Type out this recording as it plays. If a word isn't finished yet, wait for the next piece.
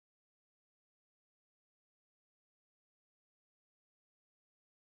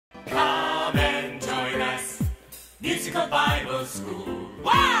Musical Bible School.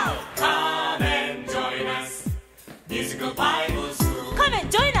 Wow! Come and join us. Musical Bible School. Come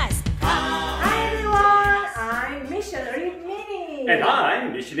and join us. Hi everyone, I'm Missionary Minnie. And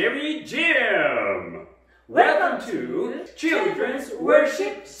I'm Missionary Jim. Welcome to Children's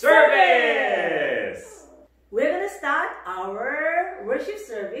Worship Service. We're going to start our worship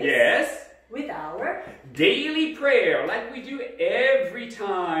service. Yes. With our daily prayer, like we do every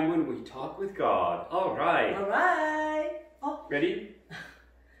time when we talk with God. All right. All right. Oh. Ready?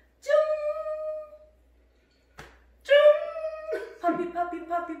 Chung. Chung. Puppy, puppy,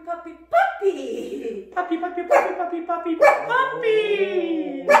 puppy, puppy, puppy. Puppy, puppy, puppy, puppy, puppy,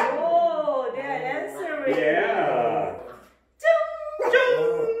 puppy. Oh, they are answering. Yeah. Chung.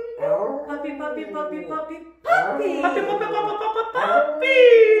 Chung. Puppy, puppy, puppy, puppy, puppy. Puppy, puppy, puppy, puppy, puppy.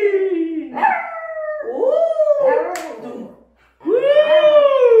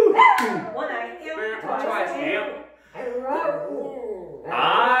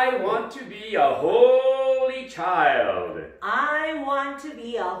 I want to be a holy child. I want to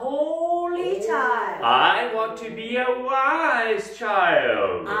be a holy child. I want to be a wise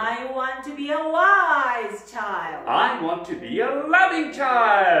child. I want to be a wise child. I want to be a loving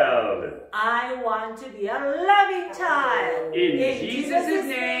child. I want to be a loving child. In Jesus'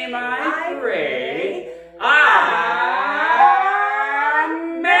 name I pray.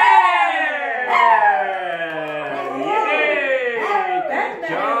 Amen. Yay! Good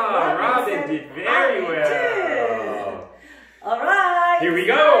job. Robin did very well. All right. Here we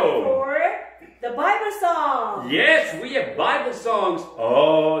go. For the Bible song. Yes, we have Bible songs.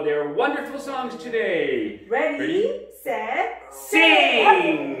 Oh, they're wonderful songs today. Ready, set,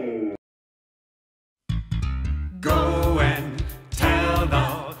 sing. Go and tell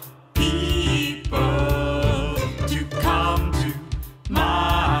the people to come to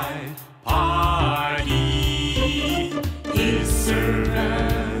my party. His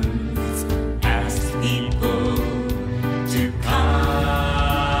servants asked people to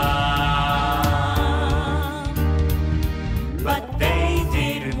come, but they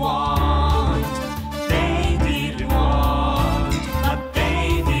didn't want, but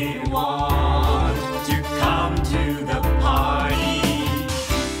they didn't want to come to the party.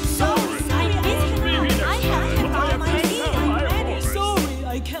 Sorry, I have to buy my meal. I'm ready. Sorry,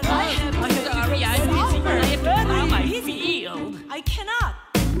 I cannot. I have to buy my field. I cannot.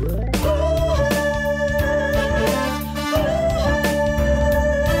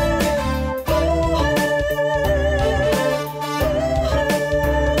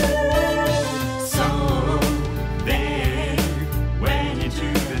 So they went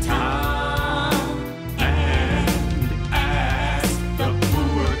into the town and asked the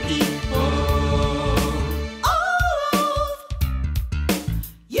poor people, All of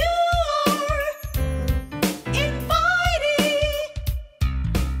you are invited.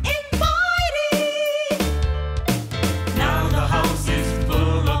 now the house is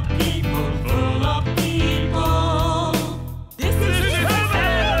full of people, full of people. This is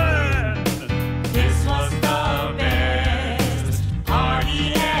heaven. This was the best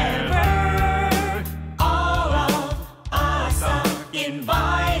party ever. All of us are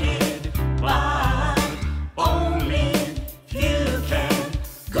invited, but only you can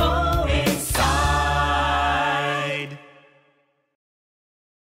go inside.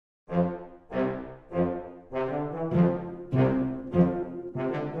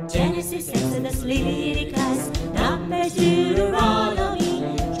 Genesis, Exodus, Leviticus, Numbers,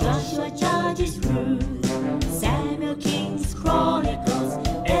 Deuteronomy, Joshua, Judges, Ruth, Samuel, Kings, Chronicles,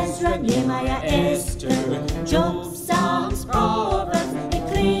 Ezra, Nehemiah, Esther, Job, Psalms, Proverbs,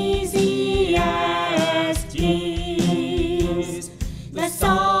 Ecclesiastes, the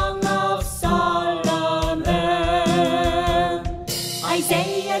Song of Solomon,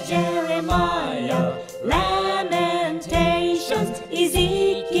 Isaiah, Jeremiah, Lamentations,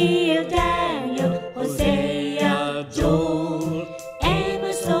 Ezekiel, Daniel, Hosea, Joel,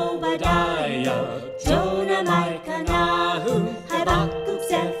 Amos, Obadiah, Jonah, Micah, Nahum, Habakkuk,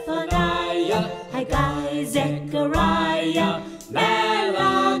 Zephaniah, Haggai, Zechariah,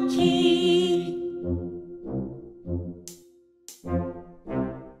 Malachi.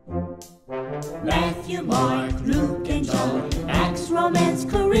 Matthew, Mark, Luke, and John, Acts, Romans,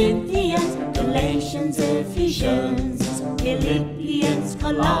 Corinthians, Galatians, Ephesians, Philippians,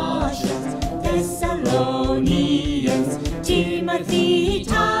 Colossians, Thessalonians, Timothy,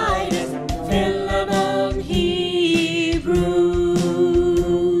 Titus, Philemon, Hebrews,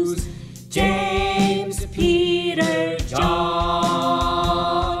 James, Peter,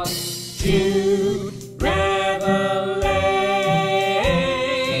 John, Jude, Revelation.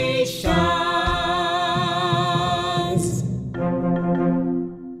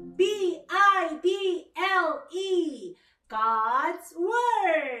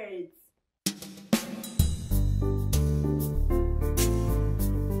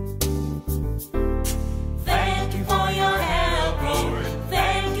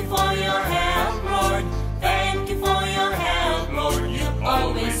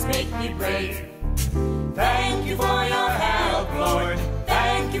 me brave. Thank you for your help, Lord.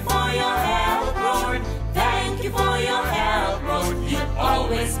 Thank you for your help, Lord. Thank you for your help, Lord. You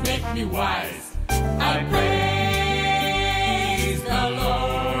always make me wise. I praise the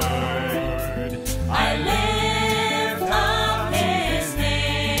Lord. I lift up His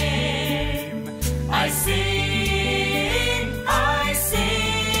name. I sing, I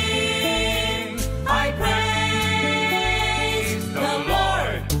sing, I praise the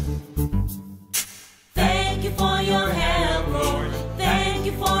Lord. Thank you for your help, Lord. Thank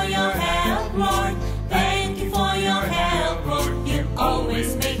you for your help, Lord. Thank you for your help, Lord. You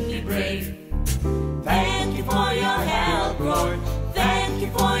always make me brave. Thank you for your help, Lord. Thank you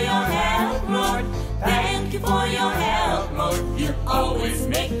for your help, Lord. Thank you for your help, Lord. You always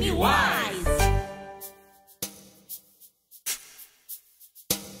make me wise.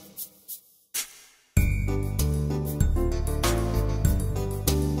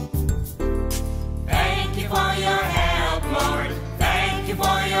 Thank you for your help, Lord. Thank you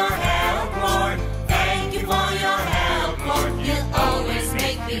for your help, Lord. Thank you for your help, Lord. You always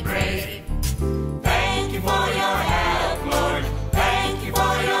make me brave. Thank you for your help, Lord. Thank you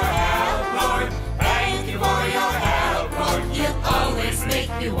for your help, Lord. Thank you for your help, Lord. You always make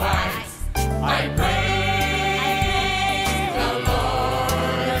me wise. I praise the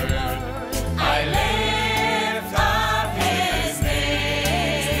Lord. I lift up His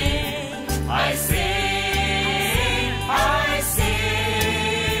name. I sing, I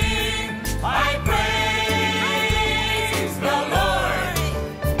sing, I praise the Lord.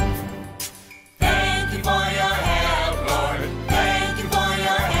 Thank you for your help, Lord. Thank you for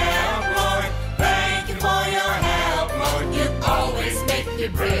your help, Lord. Thank you for your help, Lord. You always make me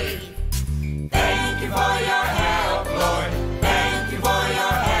brave. Thank you for your help, Lord. Thank you for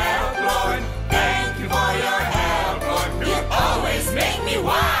your help, Lord. Thank you for your help, Lord. You always make me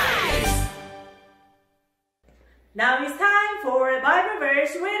wise. Now it's time for a Bible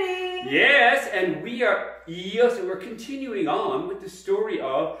verse reading. Yes, and we're continuing on with the story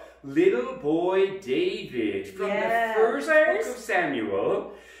of little boy David from the first book of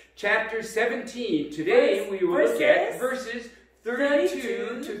Samuel, chapter 17. Today we will look at verses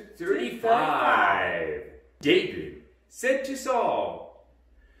 32 to 35. David said to Saul,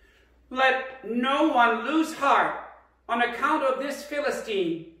 "Let no one lose heart on account of this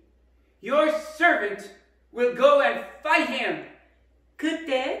Philistine. Your servant will go and fight him."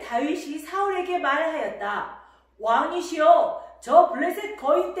 그때 다윗이 사울에게 말하였다. 왕이시여, 저 블레셋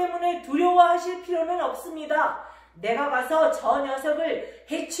거인 때문에 두려워하실 필요는 없습니다. 내가 가서 저 녀석을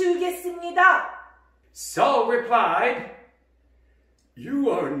해치우겠습니다. Saul replied, "You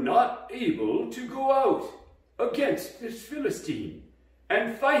are not able to go out against this Philistine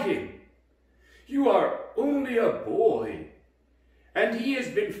and fight him. You are only a boy, and he has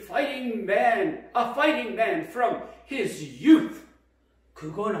been a fighting man from his youth."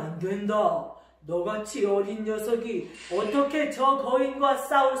 그건 안 된다. 너같이 어린 녀석이 어떻게 저 거인과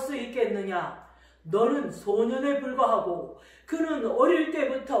싸울 수 있겠느냐? 너는 소년에 불과하고 그는 어릴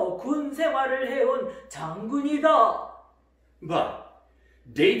때부터 군 생활을 해온 장군이다. But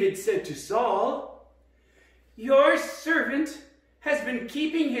David said to Saul, "Your servant has been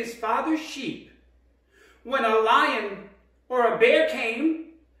keeping his father's sheep. When a lion or a bear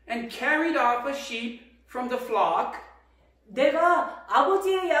came and carried off a sheep from the flock, 내가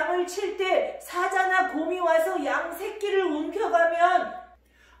아버지의 양을 칠 때 사자나 곰이 와서 양 새끼를 움켜가면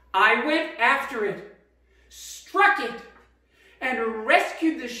I went after it, struck it, and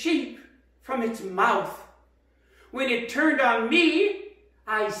rescued the sheep from its mouth. When it turned on me,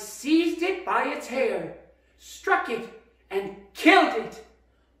 I seized it by its hair, struck it, and killed it."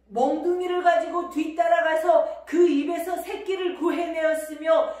 몽둥이를 가지고 뒤따라가서 그 입에서 새끼를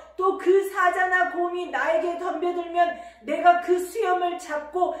구해내었으며 또 그 사자나 곰이 나에게 덤벼들면 내가 그 수염을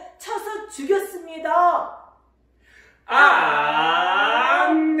잡고 쳐서 죽였습니다.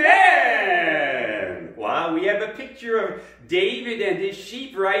 Amen. Wow, we have a picture of David and his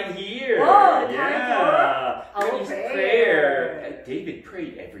sheep right here. Oh, yeah. our His prayer. David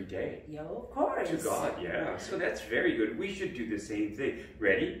prayed every day. Yeah, of course. To God, yeah. So that's very good. We should do the same thing.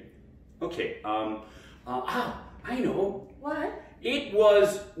 Ready? Okay. I know. What? It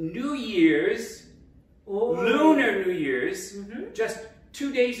was New Year's, Lunar New Year's, just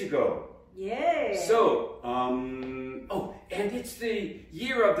 2 days ago. Yeah. So, and it's the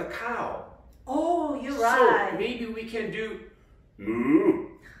year of the cow. Oh, you're So right. maybe we can do moo,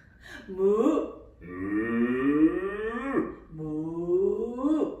 무, moo,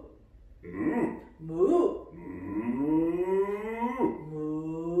 무, moo, 무,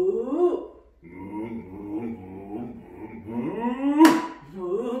 moo, 무,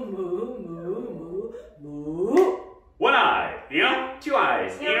 무, 무.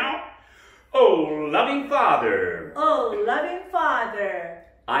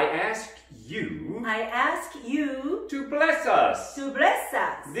 us to bless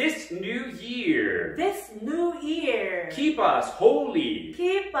us this new year. this new year. Keep us holy,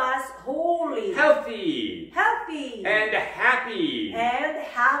 Keep us holy, healthy, healthy, and happy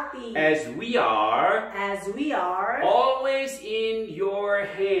as we are always in your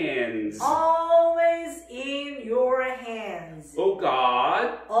hands. in your hands. Oh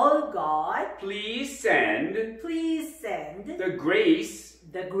God, Oh God, please send the grace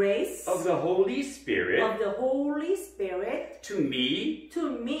grace of the Holy Spirit of the Holy Spirit to me,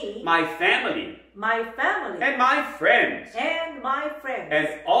 to me, my family, my family, and my friends, and my friends, and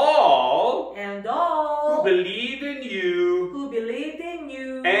all and who all believe in you who believed in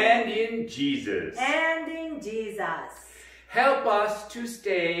you and in Jesus. and in Jesus. Help us to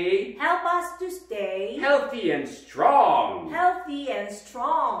stay Help us to stay healthy and strong healthy and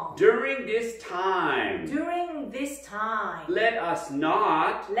strong during this time. during this time. Let us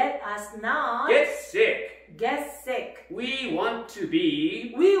not Let us not get sick. get sick. We want to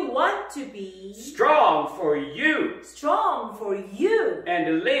be We want to be strong for you strong for you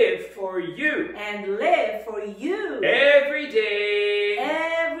and live for you and live for you every day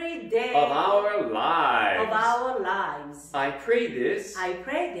every day of our lives. I pray this I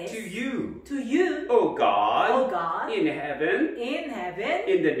pray this to you, to you, O God, O God, in heaven, in heaven,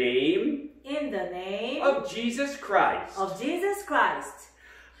 in the name in the name of Jesus Christ. of Jesus Christ.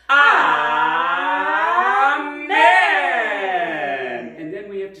 Amen. And then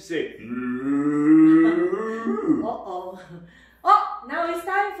we have to say, Uh-oh. Oh, now it's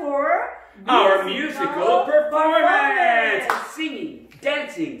time for our musical performance. Singing,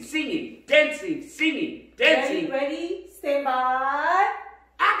 dancing, singing, dancing, singing, dancing. Ready? Stand by.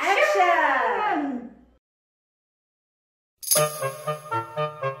 Action!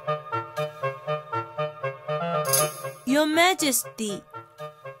 Your Majesty,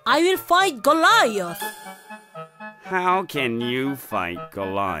 I will fight Goliath. How can you fight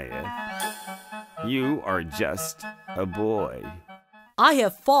Goliath? You are just a boy. I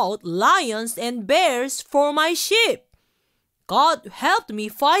have fought lions and bears for my sheep. God helped me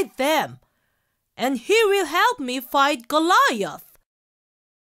fight them, and He will help me fight Goliath.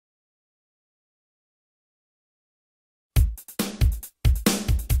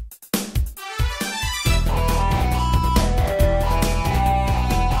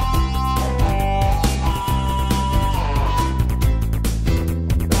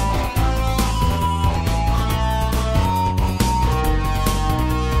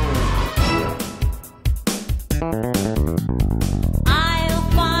 I'll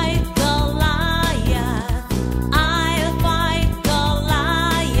fight Goliath. I'll fight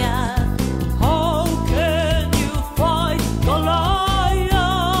Goliath. How can you fight Goliath?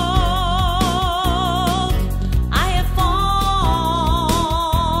 I have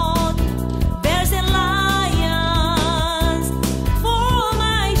fought bears and lions for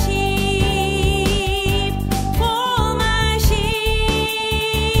my sheep, for my sheep.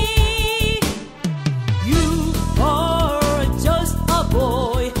 You are just a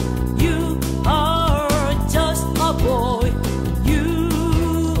boy. You are just a boy. You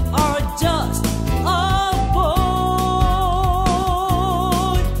are just a boy.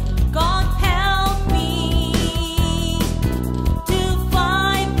 God help me to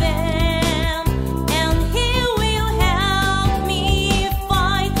fight them, and He will help me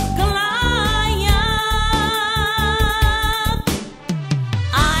fight Goliath.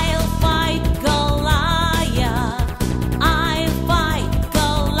 I'll fight Goliath. I'll fight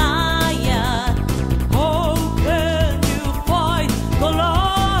Goliath. How can you fight Goliath?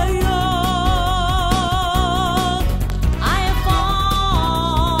 I have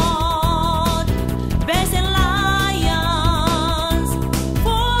fought bears and lions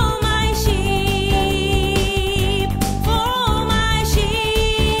for my sheep, for my sheep.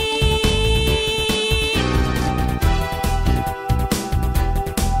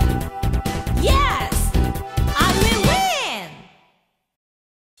 Yes, I will win.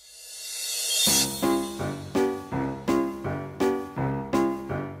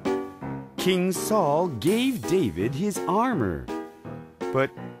 King Saul gave David his armor,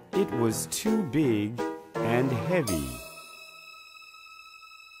 but it was too big and heavy.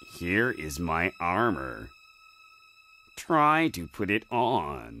 Here is my armor. Try to put it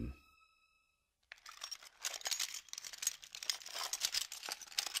on.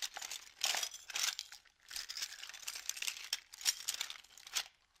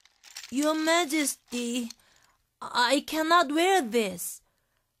 Your Majesty, I cannot wear this.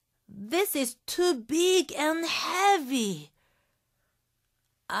 This is too big and heavy.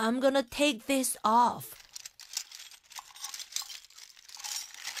 I'm gonna take this off.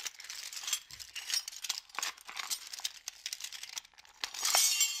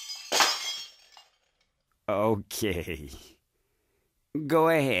 Okay. Go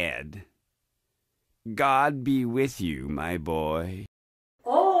ahead. God be with you, my boy.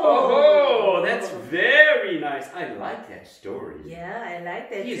 Oh, that's very nice. I like that story. Yeah, I like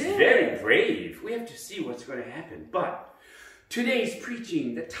that He too. is very brave. We have to see what's going to happen. But today's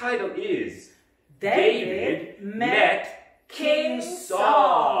preaching, the title is David met King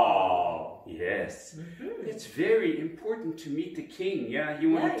Saul. Yes. It's very important to meet the king. Yeah,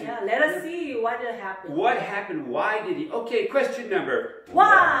 you want to. Yeah. Let us see what happened. What happened? Why did he? Okay, question number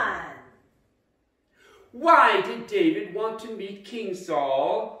 1. Why did David want to meet King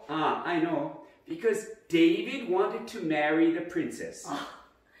Saul? I know. Because David wanted to marry the princess.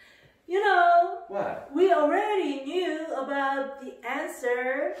 You know, What? we already knew about the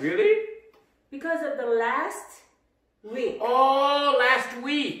answer Really? because of the last week. Oh, last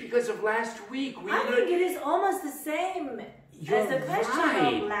week. Because of last week. We I think it is almost the same as the question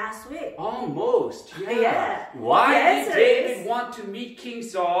right. of last week. Almost, yeah. Yeah. Why The did answer David is- want to meet King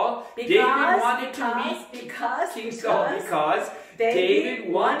Saul? Because David wanted to meet King Saul because David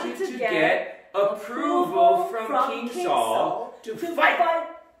wanted to get approval from King Saul to fight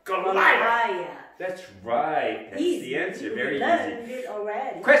Goliath. That's right. That's Easy. the answer. You Very learned easy. it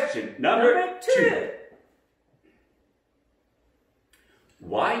already. Question number 2. 2.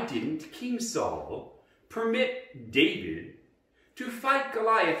 Why didn't King Saul permit David to fight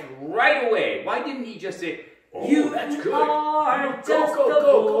Goliath right away? Why didn't he just say, "Oh, You that's good. are You just go, a go,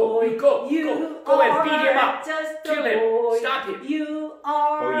 go, boy. go, go, You go and beat him are up. just a Kill him. boy. Stop him." You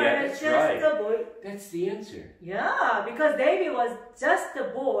are Oh, yeah, that's just right. a boy. That's the answer. Yeah, because David was just a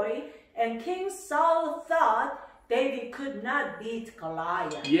boy, and King Saul thought David could not beat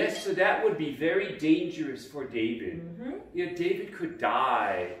Goliath. Yes, so that would be very dangerous for David. Yeah, David could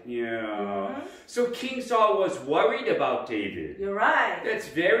die. Yeah. So King Saul was worried about David. You're right. That's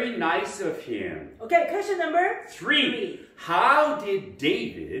very nice of him. Okay, question number 3. How did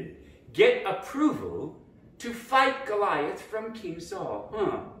David get approval to fight Goliath from King Saul?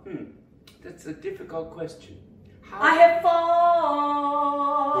 That's a difficult question. How? I have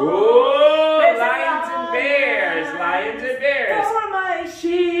fought. Oh, There's a lions and bears, lions and bears. For my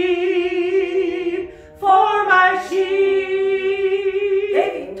sheep, for my sheep.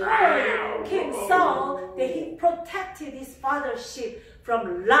 David told King Saul that he protected his father's sheep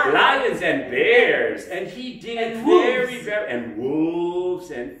from Lions and bears, and he did it And very, wolves. very, and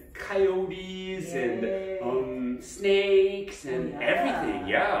wolves and coyotes and snakes and everything.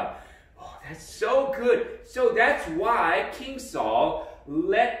 Yeah. Oh, that's so good. So that's why King Saul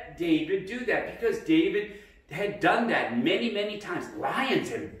let David do that, because David had done that many, many times.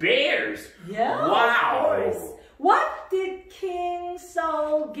 Lions and bears. Yeah, Wow. of course. What did King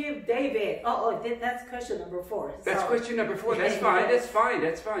Saul give David? That's question number 4. That's So- question number 4. That's Yeah, fine. yes. That's fine.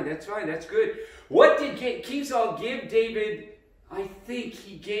 That's fine. That's fine. That's good. What did King Saul give David? I think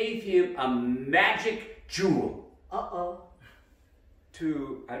he gave him a magic jewel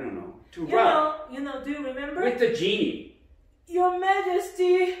to, I don't know, to run You know, do you remember? with the genie. Your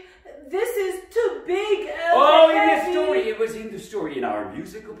Majesty, this is too big and Oh, in heavy. the story, it was in the story, in our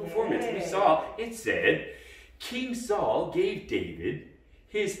musical performance, we Yeah. saw, it said, King Saul gave David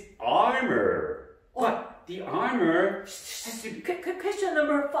his armor. What? The armor has to be... Question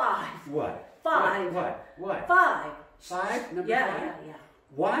number 5. What? 5. What? 5. 5? Number Yeah, 5? yeah.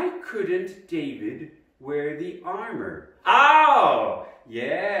 Why couldn't David wear the armor? Oh,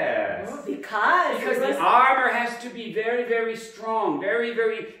 yes. Because Because it was, the armor has to be very, very strong.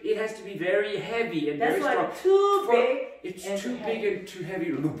 It has to be very heavy and that's very why strong. too big. It's and too heavy. big and too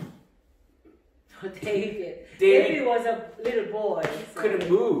heavy. David. David- David was a little boy. So. Couldn't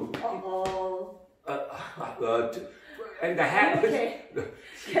move. And the hat was... Okay.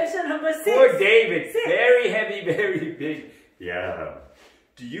 Question number 6. Poor David. 6. Very heavy, very big. Yeah.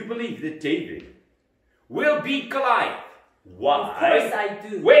 Do you believe that David will beat Goliath? Why? Of course I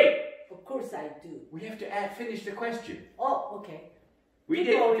do. Wait. Of course I do. We have to finish the question. Oh, okay. We Keep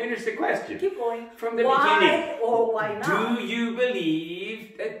didn't going. finish the question. Keep going. From the why beginning. or why not? Do you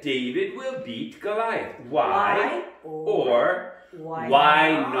believe that David will beat Goliath? Why? Or why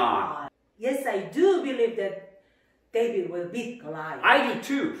not? Yes, I do believe that David will beat Goliath. I do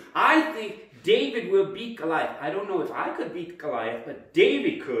too. I think David will beat Goliath. I don't know if I could beat Goliath, but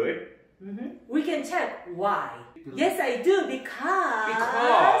David could. We can check why. Yes, I do because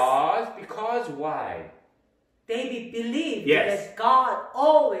Because why? David believed Yes. that God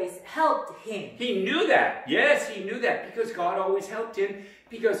always helped him. He knew that. Yes, he knew that because God always helped him.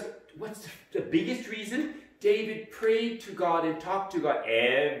 Because what's the biggest reason? David prayed to God and talked to God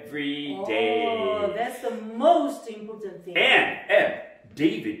every day. Oh, that's the most important thing. And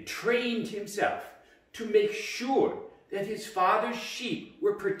David trained himself to make sure that his father's sheep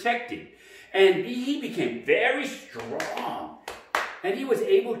were protected. And he became very strong. And he was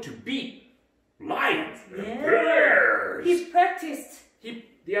able to beat lions and bears. He practiced.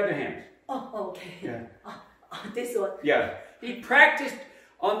 The other hand. Oh, okay. Yeah. This one. Yeah. He practiced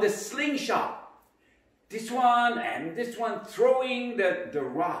on the slingshot. This one and this one throwing the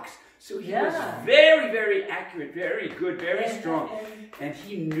rocks. So he was very, very accurate, very good, very strong. And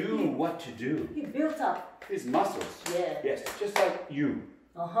he knew what to do. He built up his muscles. Yeah. Yes, just like you.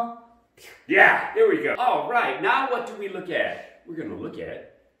 Uh-huh. Yeah, there we go. All right, now what do we look at? We're going to look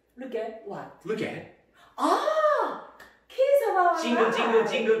at... Look at what? Look at... Keys of our Jingle, life. jingle,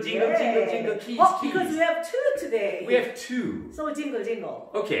 jingle, jingle, jingle, jingle, keys, Because keys. we have two today. We have two. So jingle,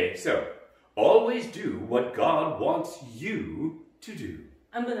 jingle. Okay, so always do what God wants you to do.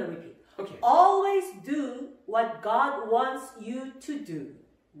 I'm going to repeat. Okay. Always do what God wants you to do.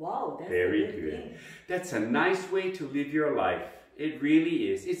 Wow, that's Very a good. thing. That's a nice way to live your life. It really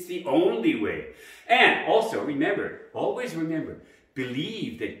is. It's the only way. And also remember, always remember,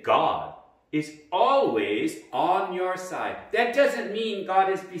 believe that God is always on your side. That doesn't mean God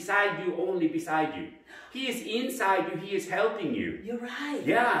is beside you, only beside you. He is inside you. He is helping you. You're right.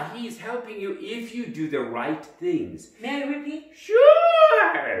 Yeah, He is helping you if you do the right things. May I repeat?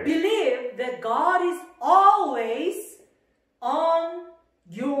 Sure! Believe that God is always on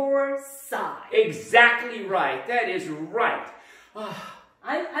your side. Exactly right. That is right.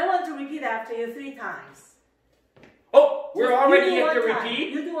 I want to repeat after you 3 times. Oh, we're already at the one time. repeat?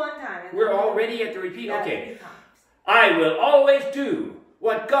 You do one time. and We're then already at the repeat? Yeah, Okay. 3 times. I will always do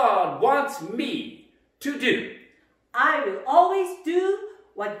what God wants me to do. I will always do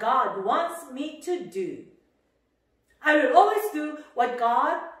what God wants me to do. I will always do what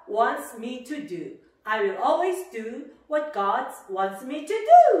God wants me to do. I will always do what God wants me to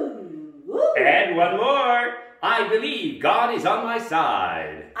do. Woo. And one more. I believe God is on my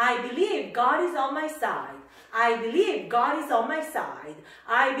side. I believe God is on my side. I believe God is on my side.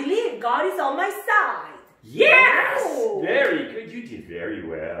 I believe God is on my side. Yes! Wow. Very good. You did very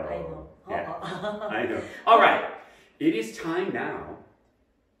well. I know. Yeah, I know. All right. It is time now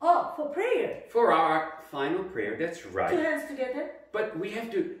For prayer. for our final prayer. That's 2 right. hands together. But we have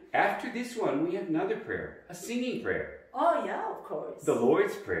to, after this one, we have another prayer, a singing prayer. Oh, yeah, of course. The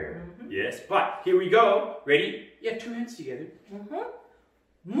Lord's Prayer. Yes, but here we go. Ready? You have 2 hands together.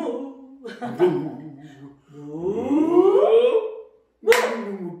 Moo. Boo.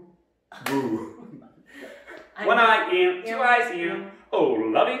 Moo. Boo. One eye in, 2 eyes in. Oh,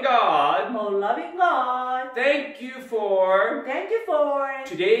 loving God. Oh, loving God. Thank you for Thank you for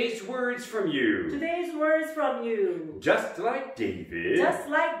today's words from you. today's words from you. Just like David, Just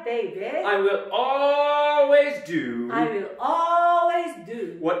like David, I will always do I will always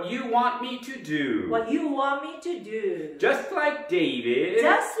do what you want me to do. what you want me to do. Just like David,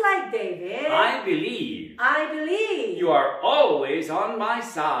 Just like David, I believe I believe you are always on my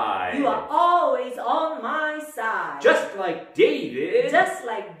side. you are always on my side. Just like David, Just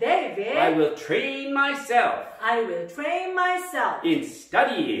like David, I will train myself I will train myself in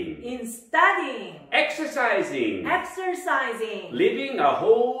studying, in studying, exercising, exercising, living a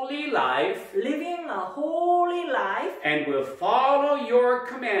holy life, living a holy life, and will follow your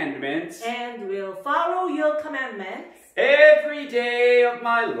commandments and will follow your commandments every day of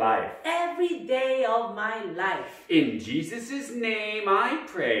my life. every day of my life. In Jesus' name I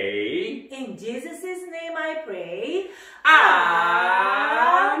pray. In Jesus' name I pray.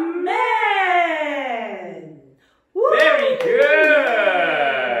 Amen. Woo! Very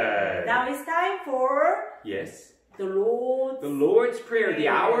good. Now it's time for Yes, the Lord's the Lord's Prayer, the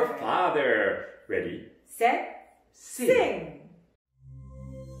Our Prayer. Father. Ready? Set, Sing. sing.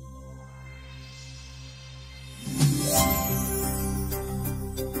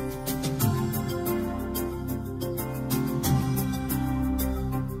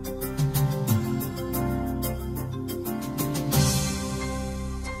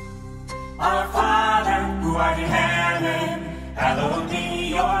 Our Father, who art in heaven, hallowed be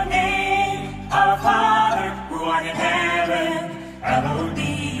your name. Our Father, who art in heaven, hallowed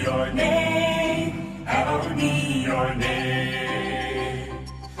be your name. Hallowed be your name.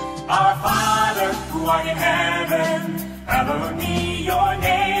 Our Father, who art in heaven, hallowed be your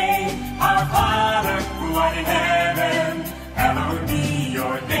name. Our Father, who art in heaven, hallowed be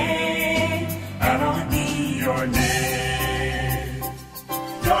your name. Hallowed be your name.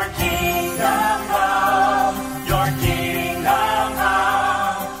 Your kingdom come, your kingdom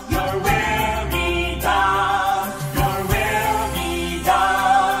come, your will be done, your will be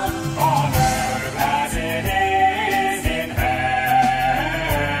done, on earth as it is in heaven.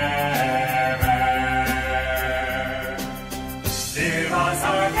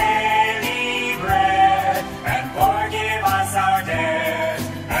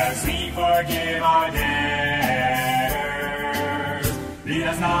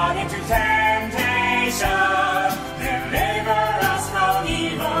 not into temptation. Deliver us from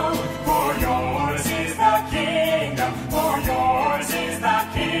evil. For yours is the kingdom. For yours is the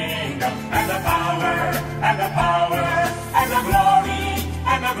kingdom. And the power, and the power, and the glory,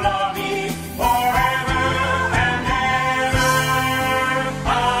 and the glory, forever and ever.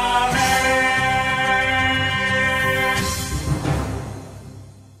 Amen.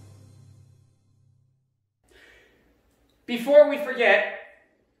 Before we forget,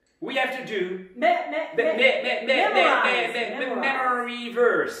 we have to do memory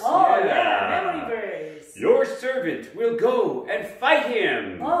verse. Oh, yeah, memory verse. Your servant will go and fight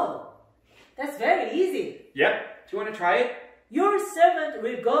him. Oh, that's very easy. Yep. Do you want to try it? Your servant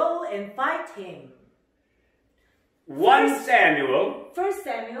will go and fight him. 1 Samuel. 1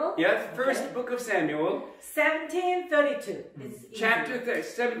 Samuel. Yes, first book of Samuel. 17:32. It's easy. Chapter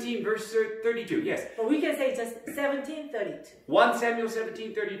 17, verse 32. Yes. Or we can say just 17:32. 1 Samuel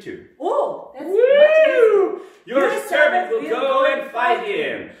 17:32. Oh, that's much Woo! easier. Your servant will go and fight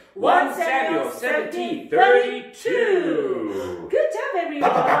him. 1 Samuel 17:32. Good job,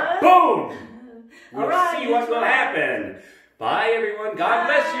 everyone. Boom! We'll All right, see what will happen. Bye, everyone. God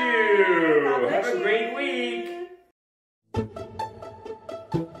bless you. God bless Have a you. great week.